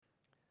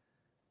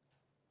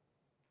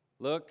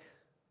Look,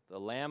 the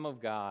Lamb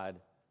of God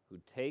who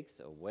takes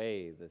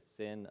away the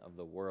sin of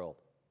the world.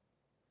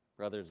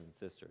 Brothers and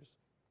sisters,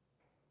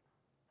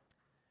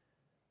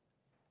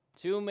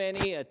 too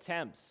many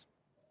attempts.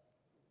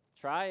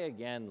 Try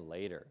again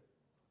later.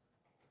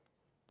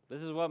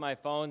 This is what my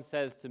phone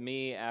says to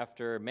me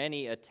after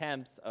many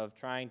attempts of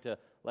trying to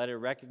let it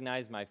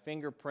recognize my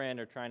fingerprint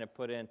or trying to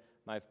put in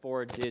my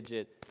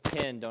 4-digit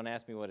PIN. Don't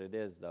ask me what it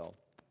is, though.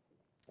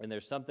 And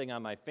there's something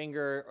on my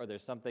finger or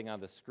there's something on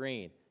the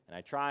screen. And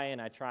I try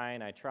and I try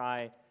and I try.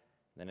 And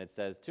then it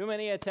says, too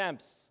many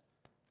attempts.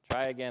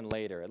 Try again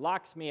later. It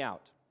locks me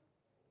out,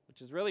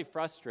 which is really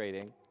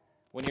frustrating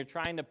when you're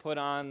trying to put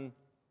on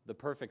the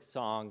perfect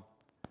song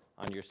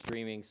on your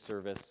streaming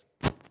service.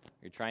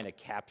 You're trying to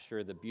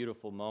capture the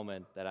beautiful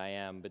moment that I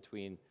am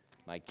between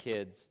my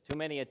kids. Too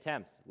many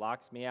attempts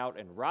locks me out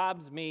and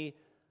robs me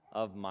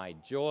of my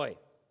joy.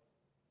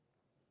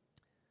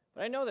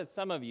 But I know that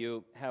some of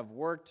you have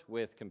worked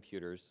with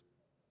computers.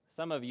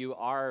 Some of you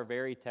are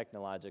very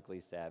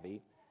technologically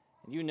savvy.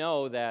 And you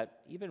know that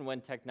even when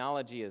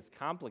technology is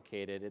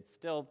complicated, it's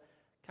still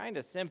kind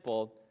of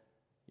simple.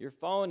 Your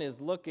phone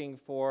is looking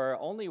for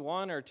only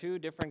one or two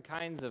different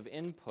kinds of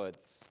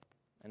inputs.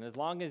 And as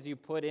long as you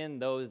put in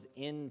those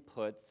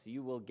inputs,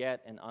 you will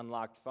get an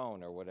unlocked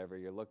phone or whatever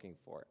you're looking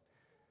for.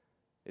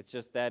 It's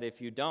just that if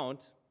you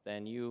don't,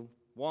 then you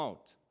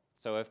won't.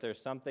 So if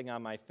there's something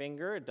on my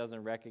finger, it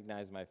doesn't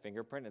recognize my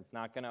fingerprint, it's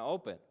not going to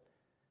open.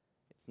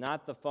 It's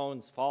not the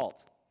phone's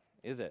fault,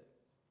 is it?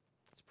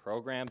 It's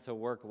programmed to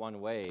work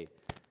one way.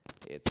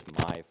 It's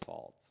my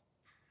fault.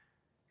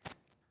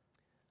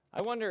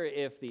 I wonder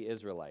if the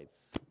Israelites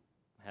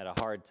had a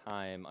hard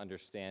time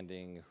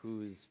understanding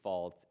whose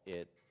fault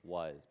it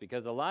was.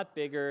 Because a lot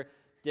bigger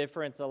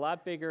difference, a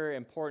lot bigger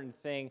important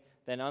thing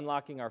than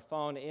unlocking our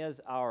phone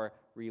is our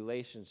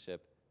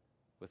relationship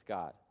with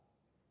God.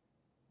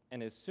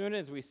 And as soon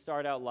as we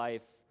start out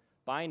life,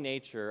 by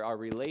nature, our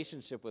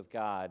relationship with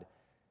God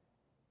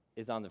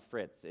is on the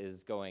fritz,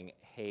 is going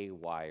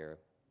haywire.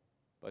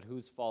 But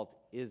whose fault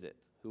is it?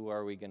 Who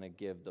are we going to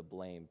give the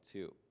blame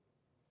to?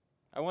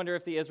 I wonder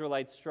if the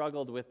Israelites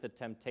struggled with the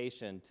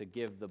temptation to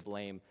give the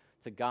blame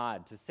to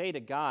God, to say to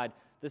God,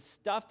 the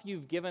stuff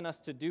you've given us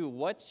to do,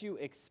 what you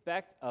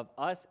expect of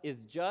us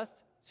is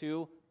just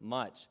too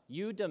much.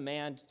 You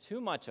demand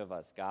too much of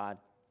us, God.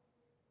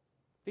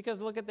 Because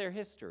look at their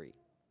history.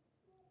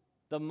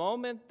 The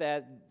moment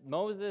that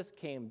Moses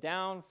came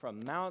down from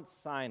Mount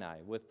Sinai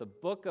with the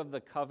book of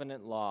the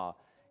covenant law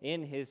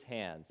in his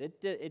hands,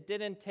 it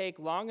didn't take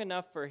long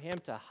enough for him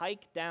to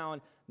hike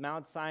down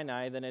Mount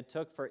Sinai than it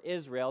took for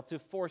Israel to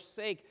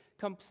forsake,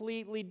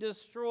 completely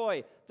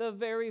destroy the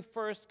very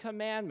first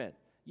commandment.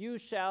 You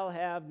shall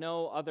have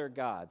no other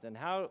gods. And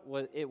how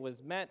it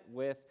was met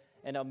with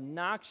an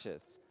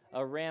obnoxious,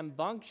 a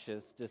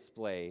rambunctious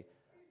display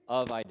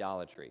of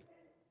idolatry.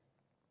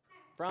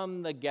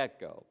 From the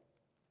get-go,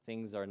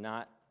 things are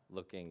not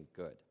looking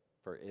good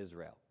for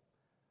Israel.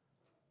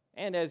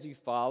 And as you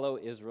follow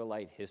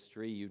Israelite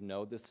history, you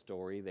know the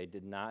story. They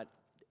did not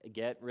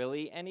get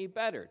really any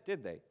better,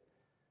 did they?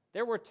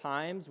 There were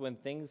times when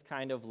things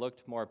kind of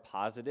looked more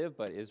positive,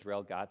 but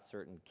Israel got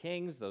certain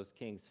kings. Those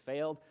kings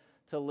failed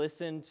to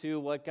listen to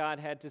what God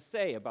had to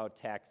say about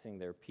taxing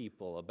their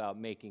people, about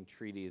making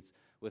treaties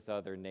with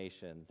other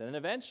nations. And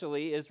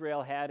eventually,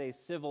 Israel had a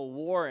civil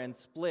war and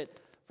split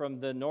from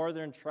the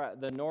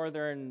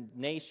northern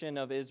nation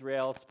of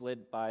Israel,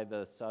 split by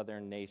the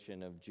southern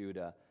nation of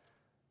Judah.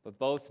 But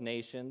both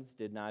nations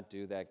did not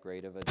do that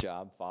great of a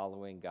job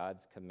following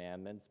God's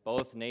commandments.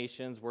 Both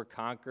nations were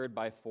conquered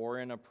by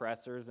foreign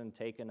oppressors and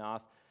taken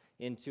off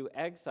into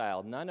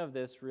exile. None of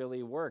this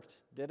really worked,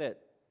 did it?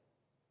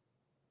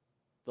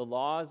 The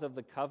laws of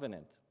the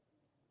covenant,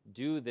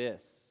 do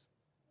this,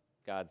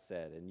 God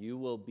said, and you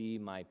will be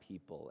my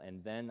people,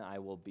 and then I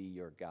will be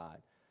your God.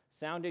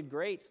 Sounded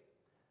great.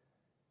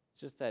 It's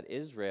just that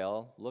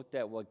Israel looked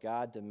at what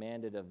God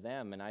demanded of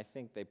them, and I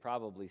think they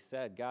probably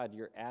said, God,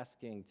 you're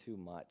asking too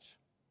much.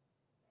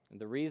 And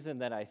the reason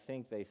that I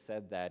think they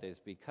said that is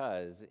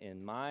because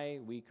in my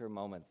weaker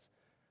moments,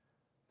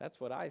 that's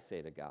what I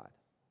say to God.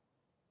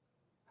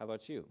 How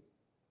about you?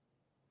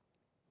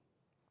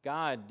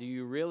 God, do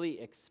you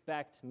really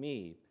expect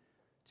me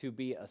to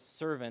be a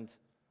servant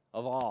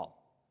of all?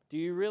 Do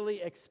you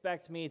really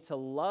expect me to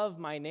love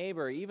my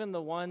neighbor, even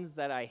the ones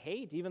that I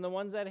hate, even the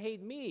ones that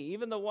hate me,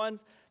 even the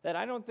ones that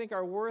I don't think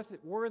are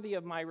worthy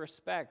of my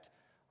respect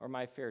or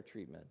my fair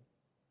treatment?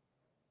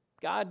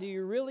 God, do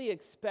you really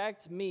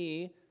expect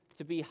me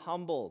to be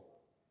humble?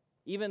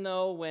 Even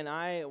though when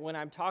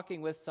I'm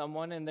talking with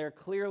someone and they're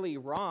clearly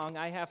wrong,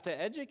 I have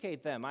to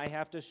educate them. I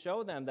have to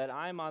show them that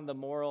I'm on the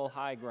moral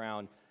high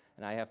ground,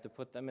 and I have to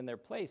put them in their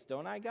place,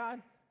 don't I,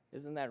 God?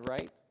 Isn't that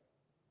right?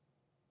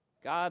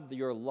 God,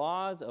 your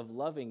laws of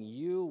loving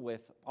you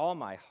with all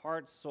my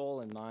heart, soul,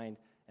 and mind,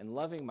 and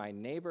loving my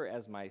neighbor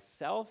as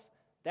myself,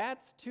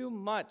 that's too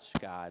much,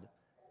 God.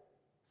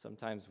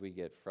 Sometimes we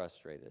get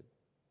frustrated.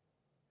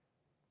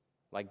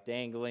 Like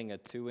dangling a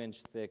 2-inch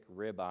thick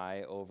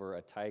ribeye over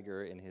a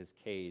tiger in his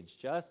cage,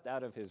 just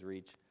out of his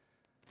reach.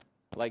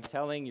 Like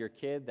telling your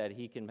kid that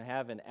he can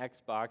have an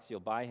Xbox, you'll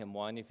buy him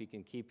one if he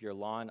can keep your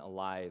lawn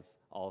alive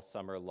all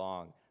summer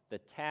long. The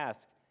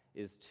task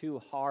is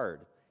too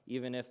hard,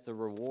 even if the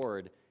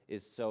reward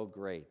is so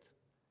great.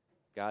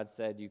 God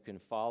said,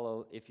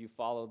 if you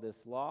follow this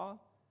law,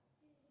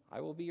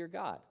 I will be your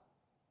God,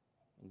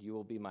 and you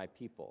will be my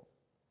people.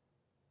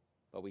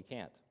 But we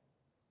can't.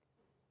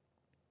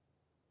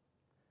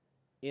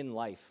 In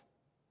life,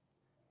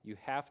 you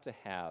have to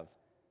have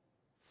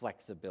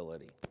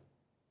flexibility.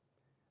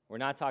 We're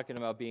not talking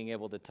about being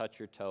able to touch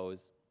your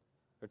toes.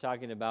 We're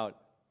talking about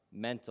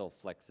mental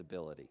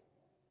flexibility.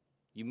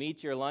 You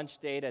meet your lunch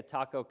date at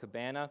Taco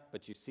Cabana,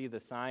 but you see the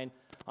sign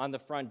on the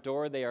front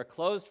door, they are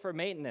closed for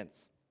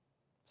maintenance.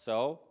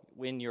 So,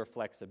 in your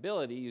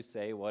flexibility, you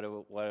say, what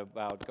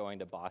about going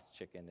to Boss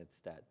Chicken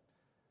instead?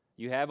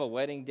 You have a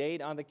wedding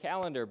date on the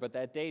calendar, but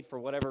that date, for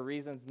whatever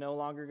reason, is no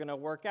longer going to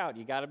work out.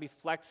 You got to be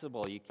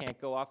flexible. You can't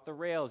go off the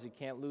rails. You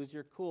can't lose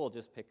your cool.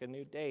 Just pick a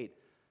new date.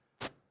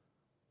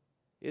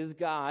 Is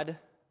God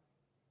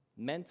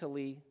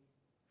mentally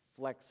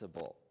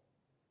flexible?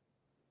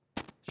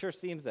 Sure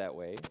seems that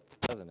way,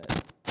 doesn't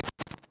it?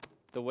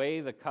 The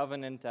way the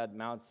covenant at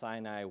Mount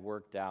Sinai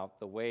worked out,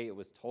 the way it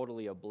was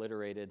totally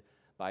obliterated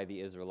by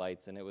the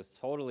Israelites, and it was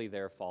totally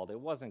their fault. It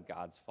wasn't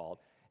God's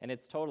fault. And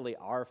it's totally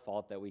our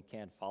fault that we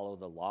can't follow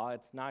the law.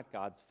 It's not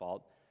God's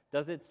fault.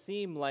 Does it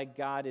seem like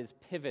God is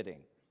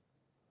pivoting,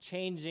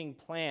 changing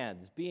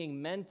plans,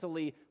 being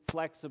mentally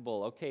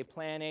flexible? Okay,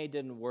 plan A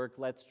didn't work.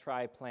 Let's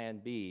try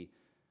plan B.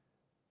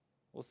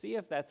 We'll see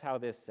if that's how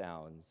this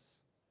sounds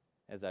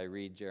as I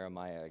read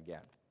Jeremiah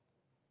again.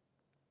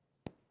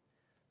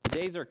 The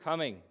days are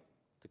coming,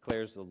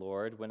 declares the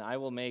Lord, when I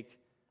will make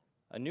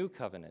a new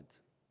covenant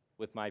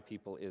with my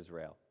people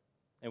Israel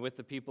and with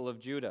the people of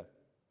Judah.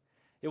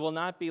 It will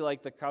not be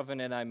like the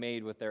covenant I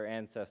made with their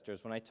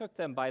ancestors when I took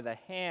them by the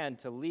hand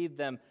to lead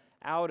them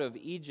out of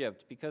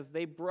Egypt, because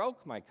they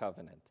broke my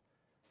covenant,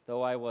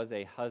 though I was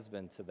a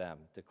husband to them,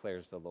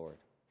 declares the Lord.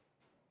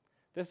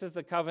 This is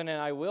the covenant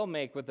I will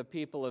make with the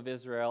people of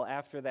Israel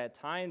after that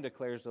time,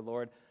 declares the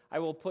Lord. I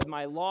will put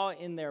my law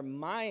in their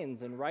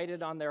minds and write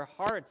it on their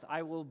hearts.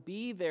 I will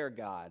be their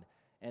God,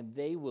 and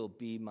they will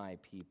be my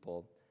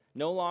people.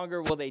 No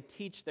longer will they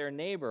teach their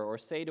neighbor or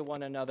say to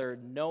one another,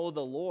 know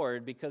the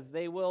Lord, because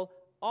they will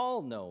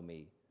all know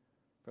me,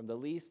 from the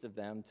least of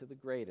them to the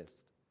greatest,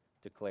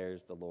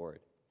 declares the Lord.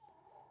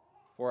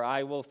 For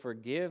I will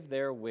forgive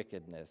their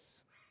wickedness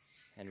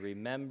and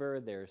remember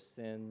their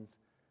sins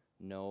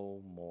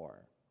no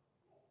more.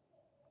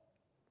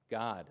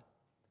 God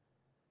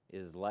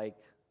is like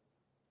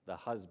the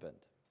husband.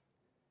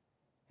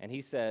 And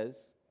he says,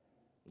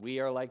 we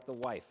are like the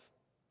wife.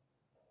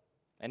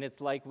 And it's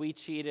like we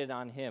cheated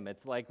on him.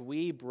 It's like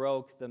we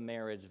broke the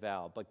marriage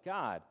vow. But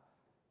God,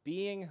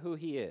 being who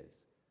he is,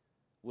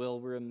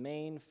 will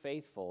remain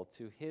faithful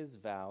to his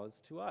vows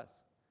to us.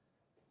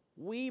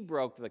 We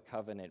broke the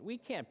covenant. We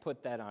can't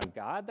put that on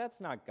God. That's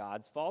not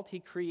God's fault. He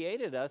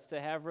created us to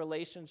have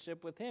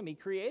relationship with him. He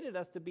created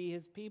us to be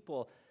his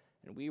people,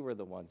 and we were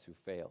the ones who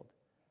failed.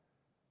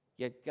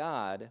 Yet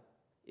God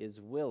is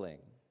willing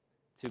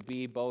to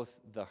be both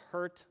the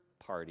hurt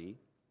party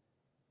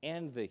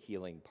and the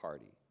healing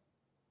party.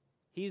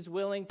 He's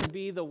willing to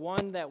be the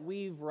one that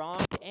we've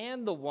wronged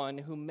and the one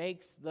who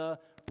makes the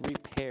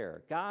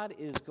repair. God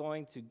is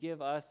going to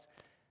give us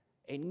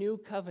a new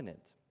covenant.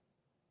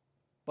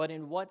 But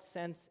in what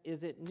sense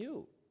is it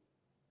new?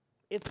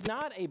 It's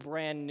not a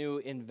brand new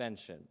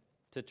invention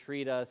to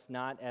treat us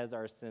not as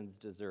our sins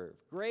deserve.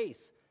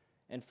 Grace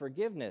and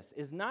forgiveness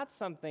is not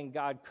something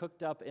God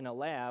cooked up in a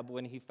lab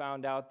when he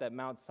found out that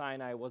Mount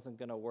Sinai wasn't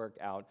going to work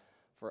out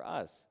for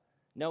us.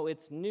 No,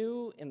 it's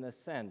new in the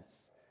sense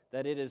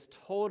that it is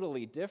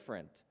totally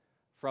different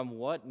from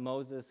what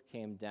Moses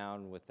came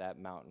down with that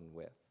mountain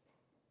with.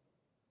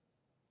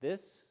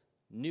 This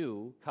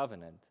new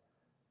covenant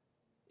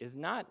is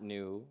not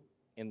new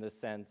in the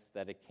sense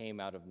that it came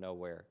out of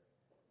nowhere.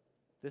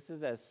 This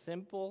is as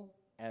simple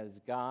as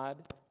God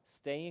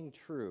staying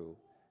true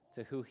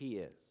to who he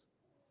is.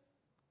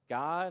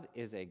 God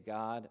is a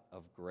God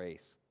of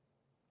grace.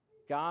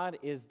 God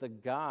is the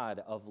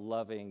God of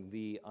loving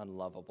the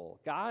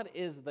unlovable. God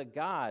is the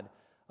God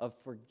of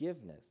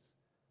forgiveness.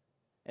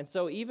 And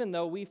so even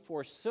though we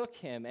forsook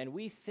him and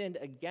we sinned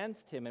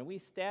against him and we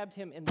stabbed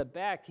him in the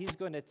back, he's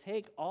going to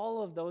take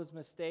all of those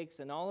mistakes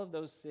and all of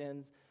those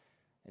sins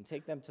and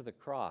take them to the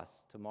cross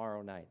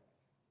tomorrow night.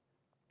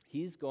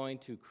 He's going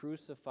to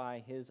crucify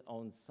his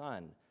own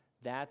son.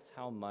 That's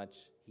how much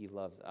he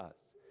loves us.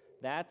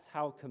 That's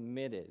how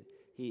committed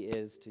he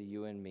is to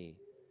you and me.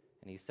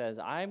 And he says,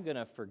 I'm going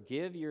to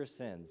forgive your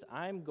sins.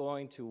 I'm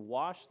going to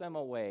wash them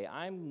away.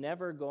 I'm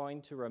never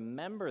going to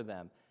remember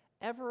them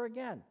ever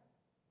again.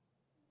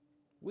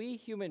 We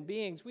human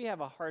beings, we have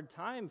a hard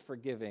time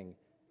forgiving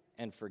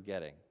and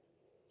forgetting.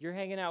 You're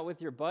hanging out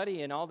with your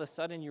buddy, and all of a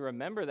sudden you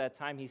remember that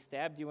time he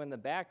stabbed you in the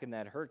back, and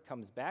that hurt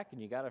comes back,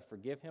 and you got to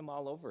forgive him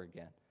all over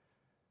again.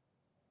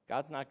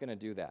 God's not going to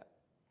do that.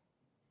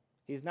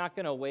 He's not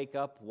going to wake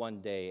up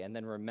one day and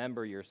then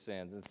remember your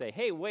sins and say,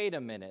 hey, wait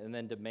a minute, and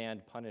then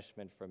demand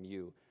punishment from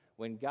you.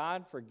 When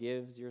God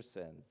forgives your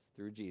sins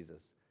through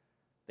Jesus,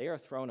 they are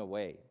thrown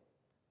away.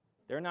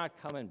 They're not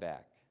coming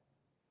back.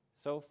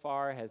 So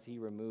far has he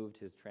removed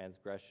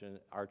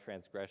our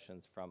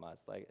transgressions from us,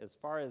 like as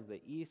far as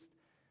the east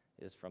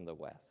is from the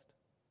west.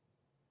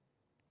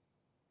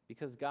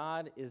 Because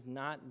God is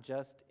not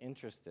just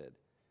interested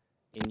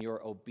in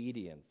your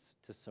obedience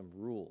to some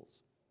rules.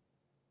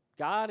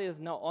 God is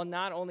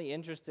not only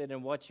interested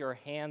in what your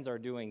hands are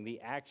doing,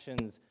 the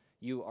actions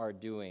you are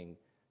doing.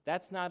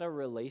 That's not a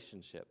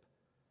relationship.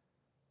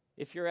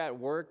 If you're at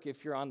work,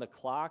 if you're on the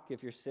clock,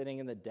 if you're sitting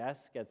in the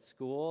desk at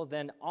school,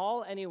 then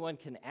all anyone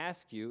can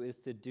ask you is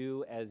to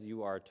do as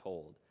you are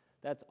told.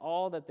 That's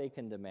all that they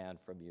can demand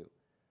from you.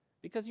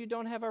 Because you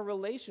don't have a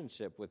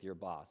relationship with your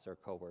boss or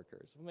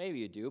coworkers. Maybe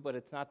you do, but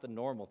it's not the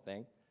normal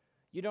thing.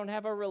 You don't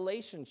have a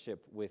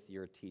relationship with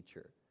your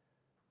teacher.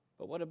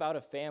 But what about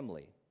a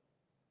family?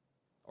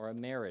 Or a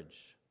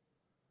marriage?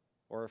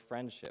 Or a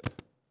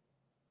friendship?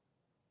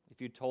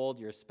 If you told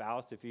your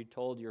spouse, if you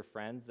told your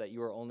friends that you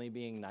were only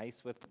being nice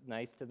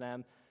to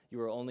them, you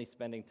were only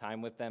spending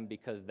time with them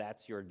because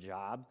that's your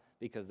job,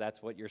 because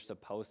that's what you're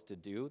supposed to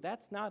do,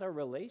 that's not a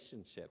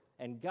relationship.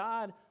 And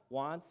God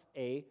wants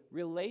a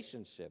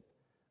relationship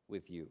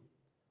with you.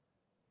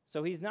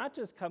 So he's not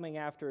just coming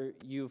after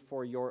you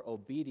for your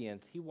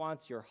obedience. He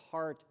wants your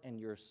heart and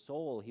your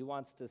soul. He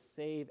wants to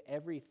save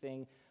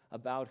everything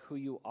about who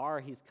you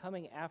are. He's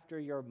coming after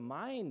your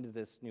mind,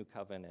 this new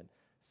covenant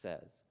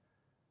says.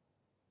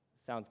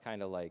 Sounds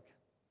kind of like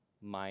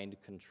mind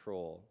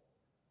control.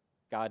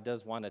 God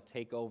does want to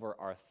take over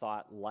our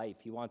thought life.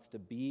 He wants to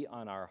be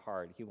on our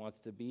heart. He wants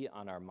to be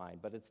on our mind.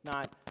 But it's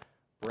not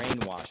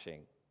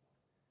brainwashing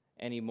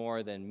any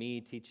more than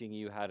me teaching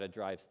you how to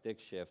drive stick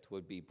shift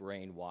would be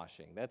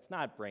brainwashing. That's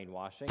not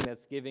brainwashing.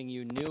 That's giving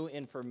you new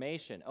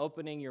information,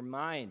 opening your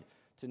mind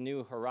to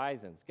new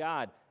horizons.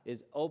 God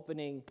is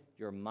opening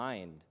your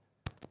mind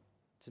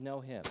to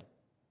know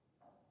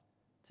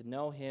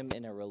him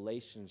in a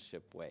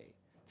relationship way,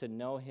 to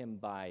know him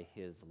by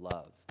his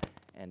love.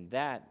 And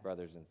that,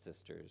 brothers and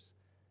sisters,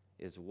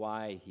 is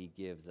why he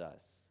gives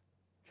us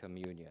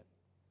communion.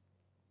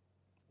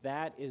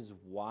 That is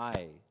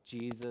why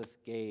Jesus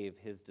gave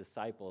his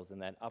disciples in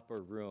that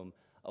upper room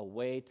a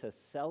way to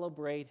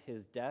celebrate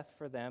his death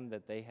for them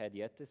that they had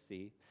yet to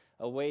see,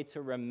 a way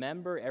to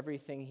remember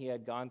everything he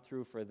had gone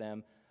through for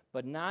them,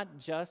 but not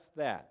just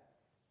that,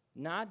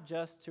 not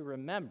just to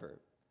remember,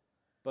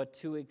 but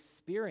to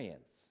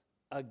experience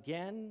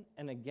again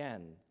and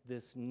again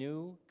this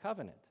new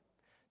covenant,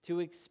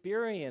 to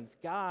experience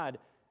God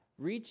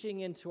reaching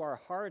into our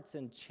hearts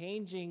and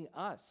changing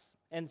us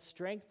and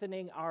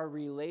strengthening our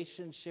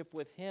relationship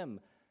with him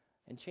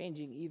and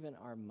changing even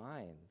our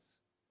minds.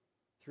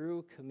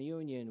 Through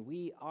communion,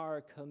 we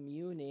are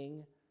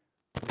communing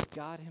with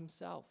God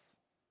himself.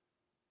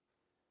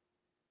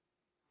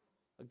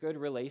 A good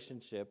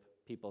relationship,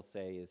 people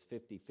say, is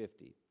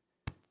 50-50,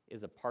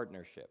 is a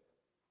partnership,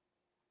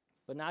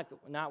 but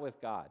not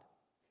with God.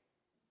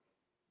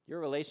 Your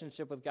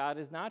relationship with God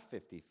is not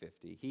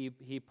 50-50.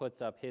 He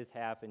puts up his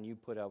half and you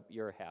put up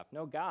your half.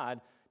 No,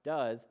 God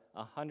does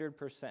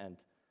 100%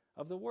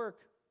 of the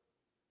work.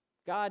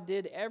 God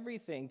did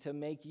everything to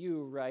make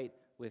you right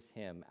with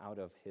him out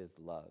of his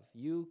love.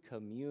 You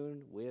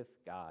commune with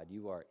God.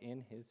 You are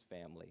in his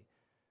family.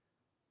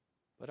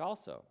 But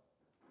also,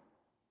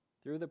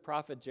 through the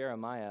prophet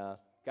Jeremiah,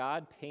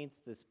 God paints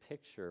this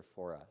picture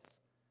for us,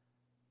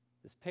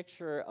 this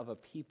picture of a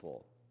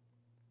people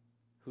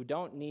who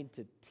don't need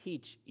to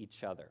teach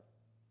each other.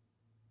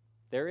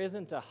 There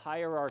isn't a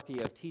hierarchy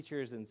of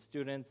teachers and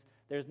students.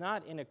 There's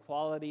not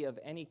inequality of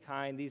any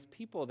kind. These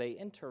people, they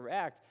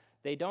interact.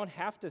 They don't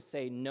have to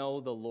say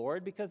know the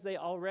Lord because they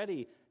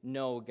already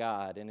know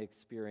God and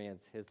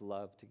experience his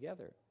love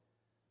together.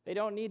 They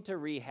don't need to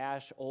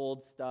rehash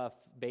old stuff,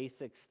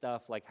 basic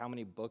stuff like how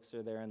many books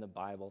are there in the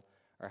Bible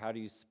or how do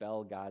you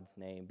spell God's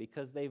name,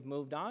 because they've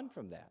moved on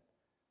from that.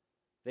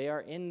 They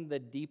are in the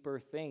deeper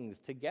things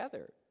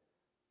together.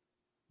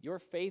 Your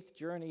faith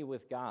journey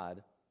with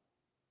God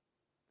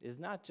is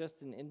not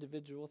just an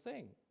individual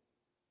thing.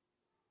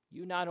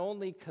 You not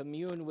only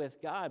commune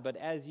with God, but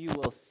as you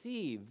will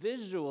see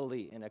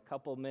visually in a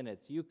couple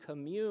minutes, you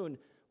commune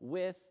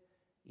with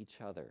each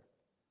other.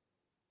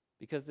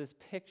 Because this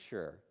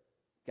picture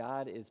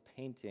God is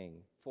painting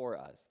for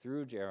us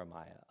through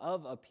Jeremiah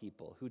of a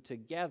people who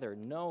together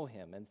know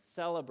him and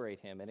celebrate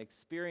him and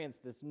experience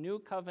this new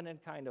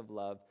covenant kind of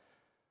love,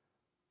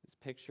 this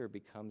picture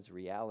becomes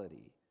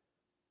reality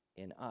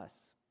in us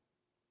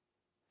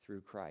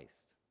through Christ.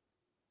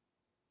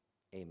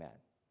 Amen.